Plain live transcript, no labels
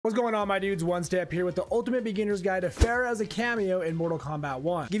What's going on, my dudes? Onestep here with the ultimate beginner's guide to FERRA as a cameo in Mortal Kombat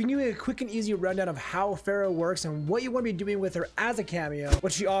 1. Giving you a quick and easy rundown of how FERRA works and what you want to be doing with her as a cameo,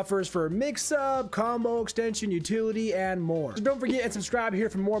 what she offers for mix-up, combo extension, utility, and more. So don't forget and subscribe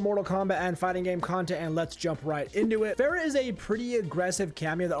here for more Mortal Kombat and fighting game content, and let's jump right into it. FERRA is a pretty aggressive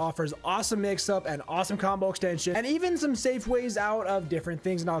cameo that offers awesome mix-up and awesome combo extension, and even some safe ways out of different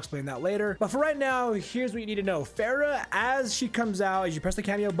things, and I'll explain that later. But for right now, here's what you need to know. FERRA, as she comes out, as you press the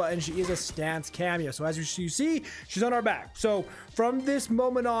cameo button, she is a stance cameo. So as you see, she's on our back. So from this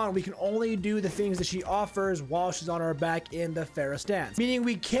moment on, we can only do the things that she offers while she's on our back in the FERRA stance. Meaning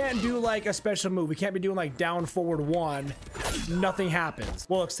we can't do like a special move. We can't be doing like down forward one. Nothing happens.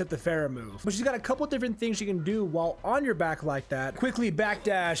 Well, except the FERRA move. But she's got a couple different things she can do while on your back like that. Quickly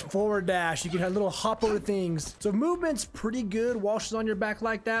backdash, forward dash. You can have little hop over things. So movement's pretty good while she's on your back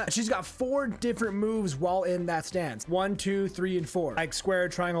like that. She's got 4 different moves while in that stance. 1, 2, 3, and 4. Like square,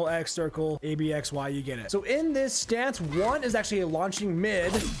 triangle, X, circle, A, B, X, Y, you get it. So in this stance, 1 is actually a launching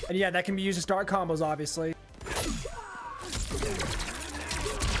mid. And yeah, that can be used to start combos, obviously.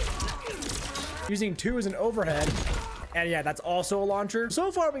 Using 2 as an overhead. And yeah, that's also a launcher.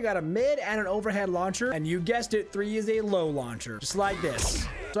 So far, we got a mid and an overhead launcher. And you guessed it, 3 is a low launcher. Just like this.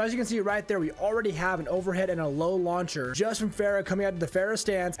 So as you can see right there, we already have an overhead and a low launcher just from FERRA coming out of the FERRA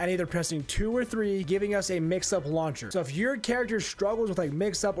stance and either pressing 2 or 3, giving us a mix-up launcher. So if your character struggles with like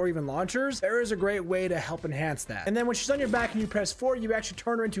mix-up or even launchers, FERRA is a great way to help enhance that. And then when she's on your back and you press 4, you actually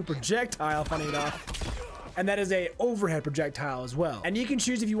turn her into a projectile, funny enough. And that is a overhead projectile as well. And you can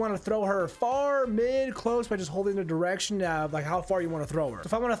choose if you want to throw her far, mid, close by just holding the direction of like how far you want to throw her. So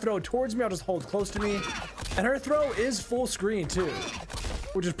if I want to throw towards me, I'll just hold close to me. And her throw is full screen too,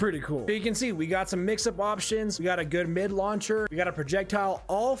 which is pretty cool. So you can see we got some mix-up options. We got a good mid launcher. We got a projectile,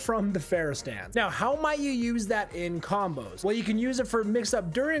 all from the FERRA stance. Now, how might you use that in combos? Well, you can use it for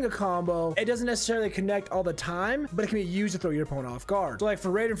mix-up during a combo. It doesn't necessarily connect all the time, but it can be used to throw your opponent off guard. So like for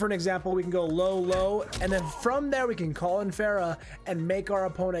Raiden, for an example, we can go low, low, and then from there we can call in FERRA and make our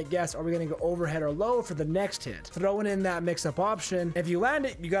opponent guess, are we gonna go overhead or low for the next hit? Throwing in that mix-up option. If you land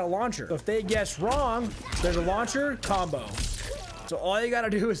it, you got a launcher. So if they guess wrong, there's a launcher, combo. So all you gotta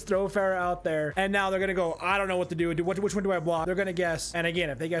do is throw FERRA out there, and now they're gonna go, I don't know what to do. Which one do I block? They're gonna guess, and again,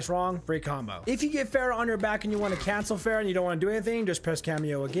 if they guess wrong, free combo. If you get FERRA on your back and you want to cancel FERRA and you don't want to do anything, just press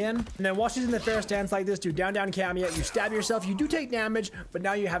cameo again. And then while she's in the FERRA stance like this, do down cameo. You stab yourself, you do take damage, but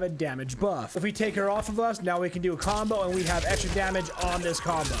now you have a damage buff. If we take her off of us, now we can do a combo, and we have extra damage on this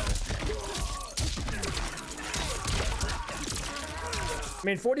combo. I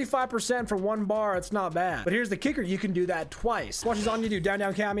mean, 45% for 1 bar, it's not bad. But here's the kicker, you can do that twice. While she's on you, do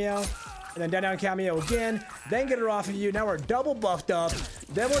down cameo, and then down cameo again, then get her off of you. Now we're double buffed up.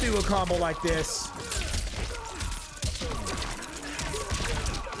 Then we'll do a combo like this.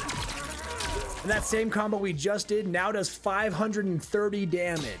 And that same combo we just did now does 530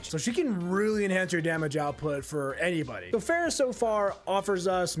 damage. So she can really enhance your damage output for anybody. So FERRA so far offers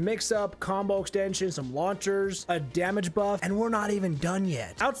us mix-up, combo extension, some launchers, a damage buff, and we're not even done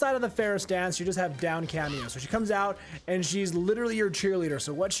yet. Outside of the FERRA stance, you just have down cameo. So she comes out and she's literally your cheerleader.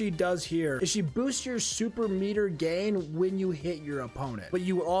 So what she does here is she boosts your super meter gain when you hit your opponent. But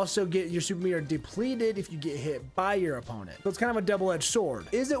you will also get your super meter depleted if you get hit by your opponent. So it's kind of a double-edged sword.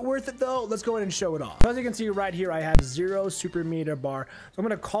 Is it worth it though? Let's go ahead and show it off. So as you can see right here, I have 0 super meter bar. So I'm going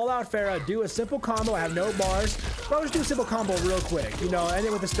to call out FERRA, do a simple combo. I have no bars, but I'll just do a simple combo real quick, you know, end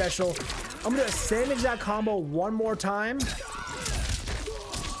it with a special. I'm going to do the same exact combo one more time.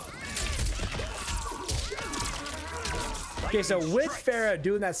 Okay, so with FERRA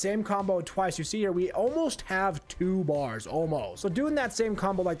doing that same combo twice, you see here, we almost have 2 bars, almost. So doing that same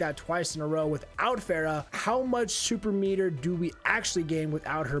combo like that twice in a row without FERRA, how much super meter do we actually gain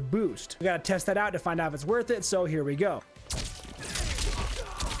without her boost? We gotta test that out to find out if it's worth it, so here we go.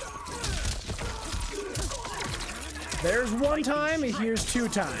 There's 1 time, and here's 2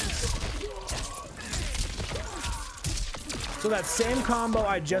 times. So that same combo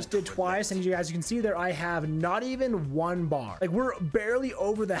I just did twice, and as you can see there, I have not even 1 bar. Like, we're barely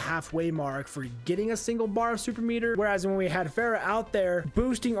over the halfway mark for getting a single bar of super meter, whereas when we had FERRA out there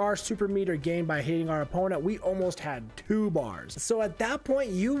boosting our super meter gain by hitting our opponent, we almost had 2 bars. So at that point,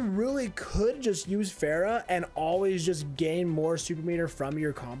 you really could just use FERRA and always just gain more super meter from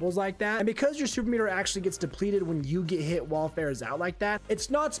your combos like that. And because your super meter actually gets depleted when you get hit while FERRA's out like that, it's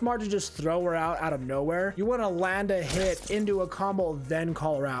not smart to just throw her out of nowhere. You want to land a hit into a combo, then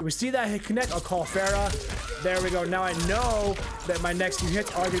call her out. If we see that hit connect, I'll call FERRA. There we go. Now I know that my next few hits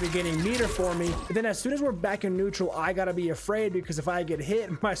are going to be gaining meter for me. But then as soon as we're back in neutral, I gotta be afraid, because if I get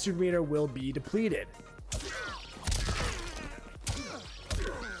hit, my super meter will be depleted.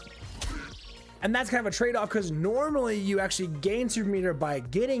 And that's kind of a trade-off because normally you actually gain super meter by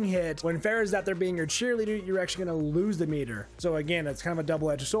getting hit. When FERRA's out there being your cheerleader, you're actually going to lose the meter. So again, it's kind of a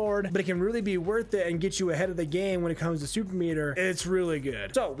double-edged sword, but it can really be worth it and get you ahead of the game when it comes to super meter. It's really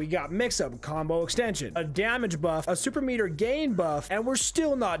good. So we got mix-up, combo extension, a damage buff, a super meter gain buff, and we're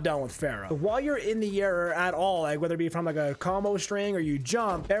still not done with FERRA. So while you're in the air or at all, like whether it be from like a combo string or you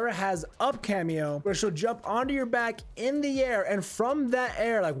jump, FERRA has up cameo where she'll jump onto your back in the air, and from that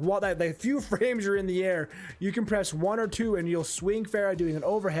air, like while that the few frames you're in the air, you can press 1 or 2 and you'll swing FERRA doing an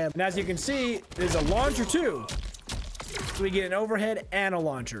overhead. And as you can see, there's a launcher too. So we get an overhead and a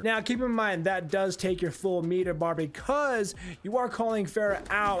launcher. Now keep in mind that does take your full meter bar because you are calling FERRA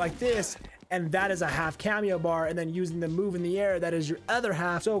out like this, and that is a half cameo bar, and then using the move in the air, that is your other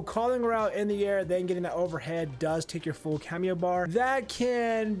half. So calling her out in the air, then getting that overhead does take your full cameo bar. That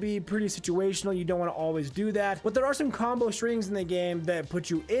can be pretty situational. You don't want to always do that, but there are some combo strings in the game that put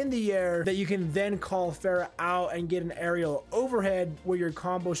you in the air that you can then call FERRA out and get an aerial overhead where your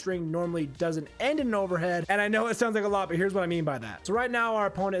combo string normally doesn't end in an overhead. And I know it sounds like a lot, but here's what I mean by that. So right now our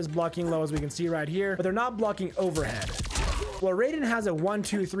opponent is blocking low, as we can see right here, but they're not blocking overhead. Well, Raiden has a 1,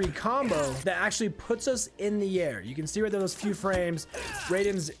 2, 3 combo that actually puts us in the air. You can see right there those few frames,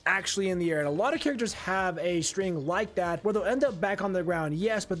 Raiden's actually in the air. And a lot of characters have a string like that where they'll end up back on the ground,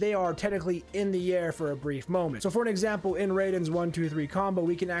 yes, but they are technically in the air for a brief moment. So for an example, in Raiden's 1, 2, 3 combo,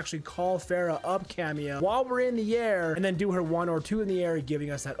 we can actually call FERRA up cameo while we're in the air and then do her 1 or 2 in the air,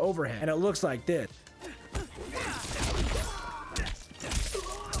 giving us that overhead. And it looks like this.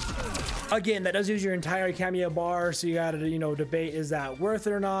 Again, that does use your entire cameo bar, so you gotta, debate is that worth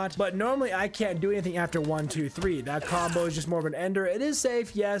it or not. But normally I can't do anything after 1, 2, 3. That combo is just more of an ender. It is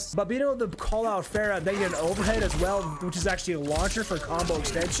safe, yes, but being able to call out FERRA, then get an overhead as well, which is actually a launcher for combo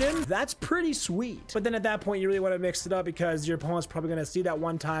extension, that's pretty sweet. But then at that point, you really want to mix it up because your opponent's probably gonna see that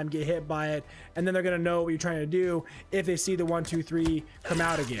one time, get hit by it, and then they're gonna know what you're trying to do if they see the 1, 2, 3 come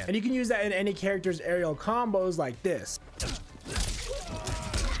out again. And you can use that in any character's aerial combos like this.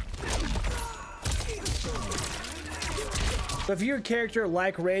 So if your character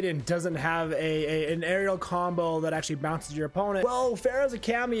like Raiden doesn't have an aerial combo that actually bounces your opponent, well, FERRA's a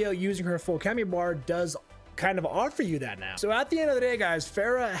cameo using her full cameo bar does kind of offer you that now. So at the end of the day, guys,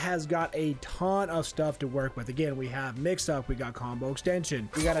 FERRA has got a ton of stuff to work with. Again, we have mix-up, we got combo extension,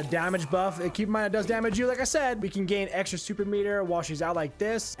 we got a damage buff. Keep in mind, it does damage you. Like I said, we can gain extra super meter while she's out like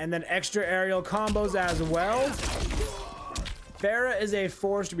this, and then extra aerial combos as well. FERRA is a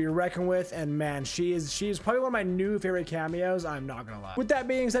force to be reckoned with, and man, she is probably one of my new favorite cameos, I'm not gonna lie. With that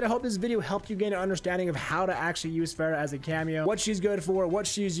being said, I hope this video helped you gain an understanding of how to actually use FERRA as a cameo, what she's good for, what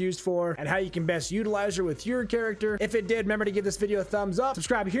she's used for, and how you can best utilize her with your character. If it did, remember to give this video a thumbs up,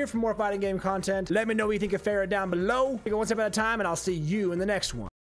 subscribe here for more fighting game content. Let me know what you think of FERRA down below. Take it one step at a time, and I'll see you in the next one.